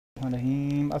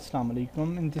Bismillahirrahmanirrahim. Assalamu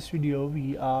alaikum. In this video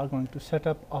we are going to set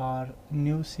up our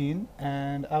new scene,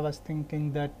 and I was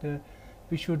thinking that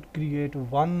we should create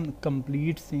one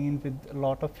complete scene with a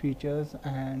lot of features,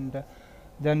 and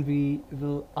then we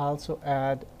will also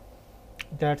add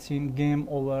that scene game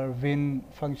over win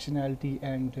functionality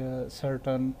and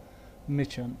certain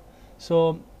mission.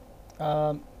 So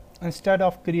instead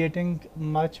of creating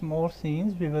much more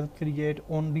scenes, we will create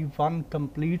only one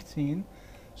complete scene.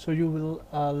 So you will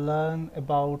learn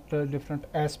about different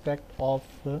aspects of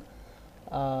the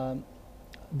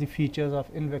features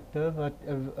of Invector,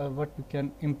 what we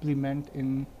can implement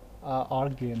in our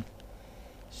game.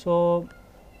 So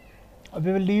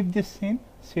we will leave this scene,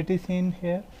 city scene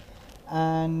here,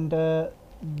 and the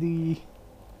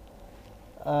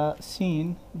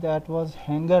scene that was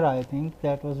hangar, I think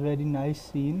that was very nice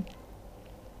scene.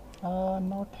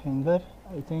 Not hangar,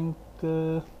 I think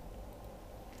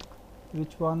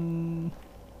which one,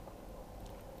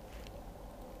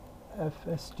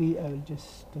 FST, I will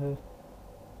just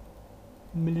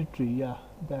military, yeah,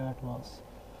 that was.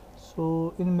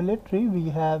 So in military we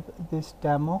have this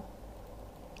demo,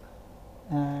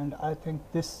 and I think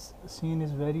this scene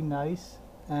is very nice,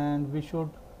 and we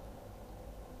should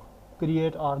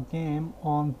create our game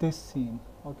on this scene.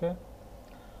 Okay,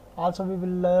 also we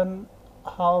will learn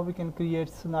how we can create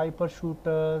sniper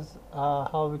shooters,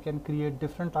 how we can create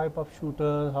different type of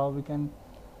shooters, how we can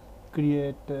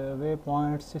create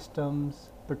waypoint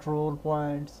systems, patrol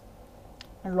points,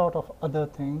 and a lot of other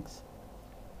things,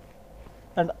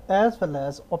 and as well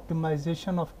as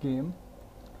optimization of game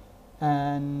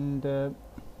and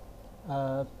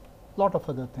lot of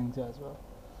other things as well.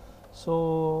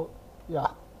 So yeah,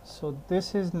 so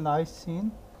this is nice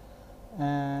scene,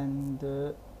 and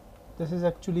this is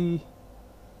actually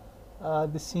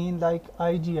the scene like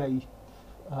IGI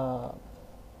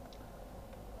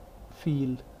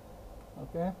field.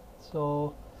 Okay,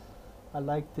 so I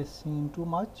like this scene too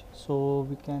much, so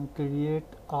we can create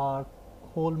our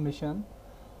whole mission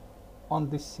on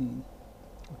this scene.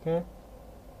 Okay,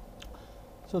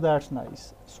 so that's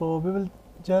nice. So we will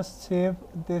just save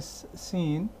this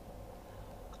scene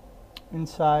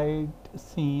inside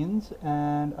scenes,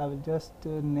 and I will just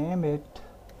name it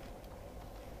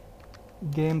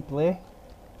gameplay,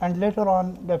 and later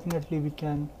on definitely we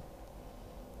can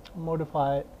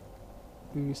modify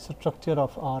the structure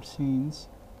of our scenes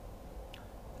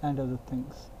and other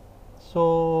things.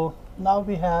 So now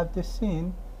we have this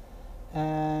scene,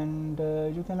 and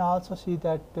you can also see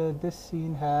that this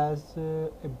scene has a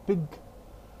big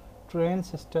train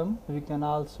system. We can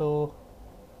also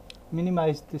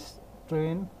minimize this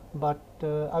train, but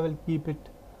I will keep it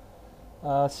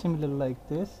similar like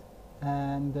this,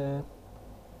 and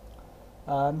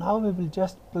now we will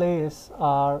just place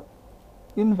our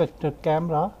Invector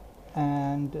camera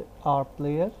and our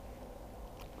player.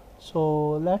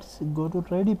 So let's go to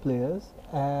ready players,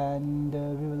 and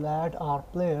we will add our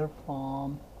player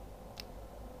from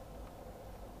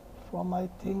I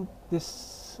think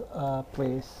this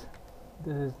place.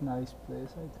 This is nice place,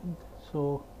 I think.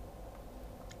 So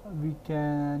we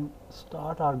can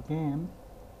start our game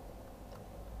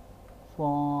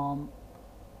from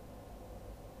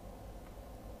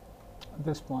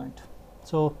this point.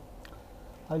 So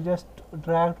I'll just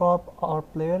drag drop our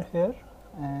player here,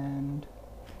 and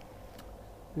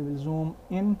we will zoom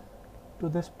in to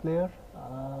this player.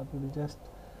 We will just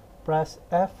press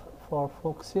F for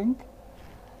focusing,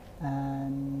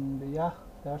 and yeah,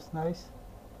 that's nice.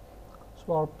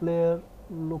 So our player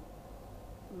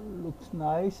looks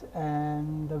nice,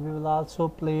 and we will also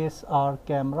place our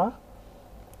camera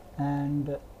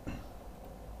and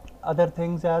other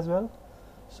things as well.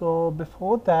 So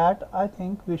before that, I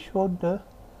think we should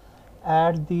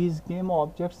add these game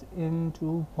objects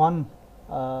into one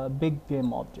big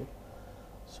game object,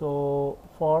 so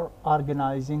for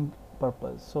organizing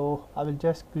purpose. So I will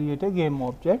just create a game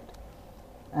object,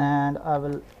 and I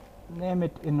will name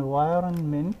it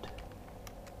environment,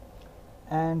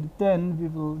 and then we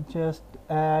will just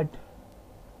add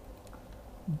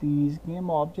these game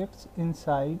objects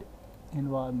inside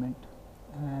environment,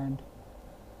 and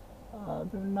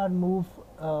we will not move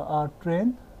our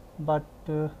train, but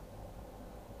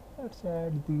let's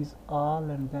add these all,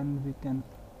 and then we can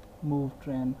move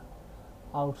train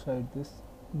outside this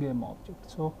game object.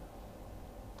 So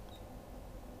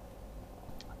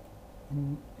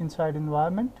inside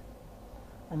environment,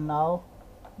 and now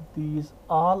these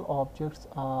all objects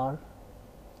are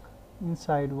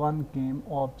inside one game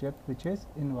object, which is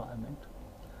environment.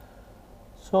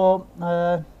 So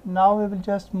now we will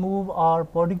just move our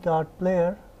bodyguard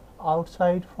player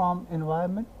outside from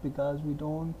environment, because we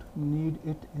don't need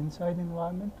it inside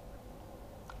environment.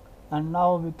 And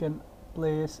now we can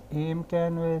place aim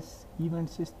canvas, event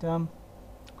system,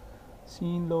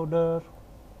 scene loader,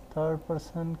 third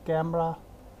person camera,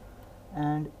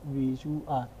 and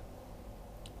visual.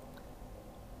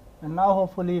 And now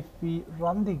hopefully if we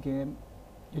run the game,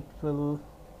 it will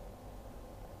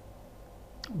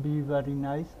be very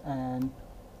nice and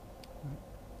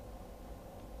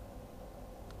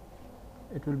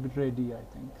it will be ready, I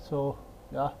think. So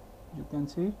yeah, you can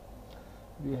see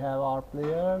we have our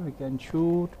player, we can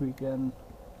shoot, we can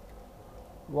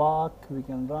walk, we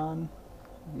can run,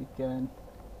 we can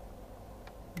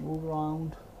move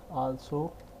around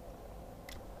also.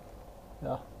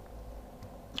 Yeah,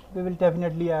 we will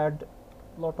definitely add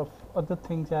a lot of other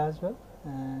things as well,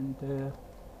 and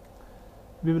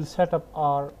we will set up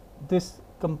our this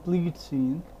complete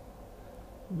scene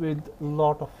with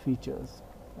lot of features.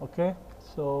 Okay,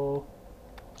 so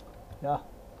yeah,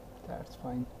 that's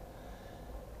fine.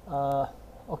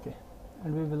 Okay,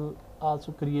 and we will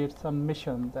also create some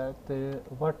mission that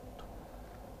what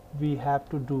we have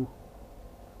to do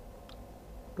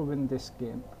to win this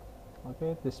game.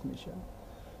 Okay, this mission.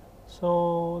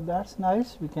 So that's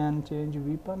nice. We can change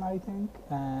weapon, I think,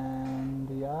 and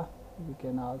yeah, we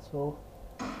can also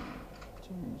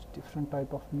change different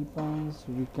type of weapons.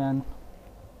 We can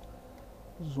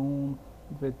zoom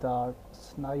with our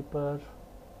sniper,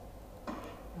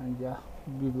 and yeah,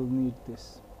 we will need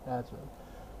this as well.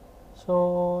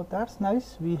 So that's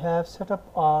nice. We have set up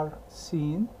our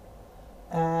scene,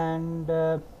 and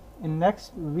in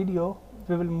next video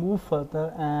we will move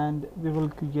further and we will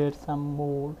create some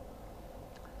more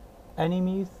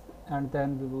enemies, and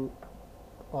then we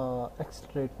will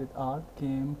accelerate with our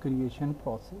game creation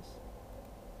process.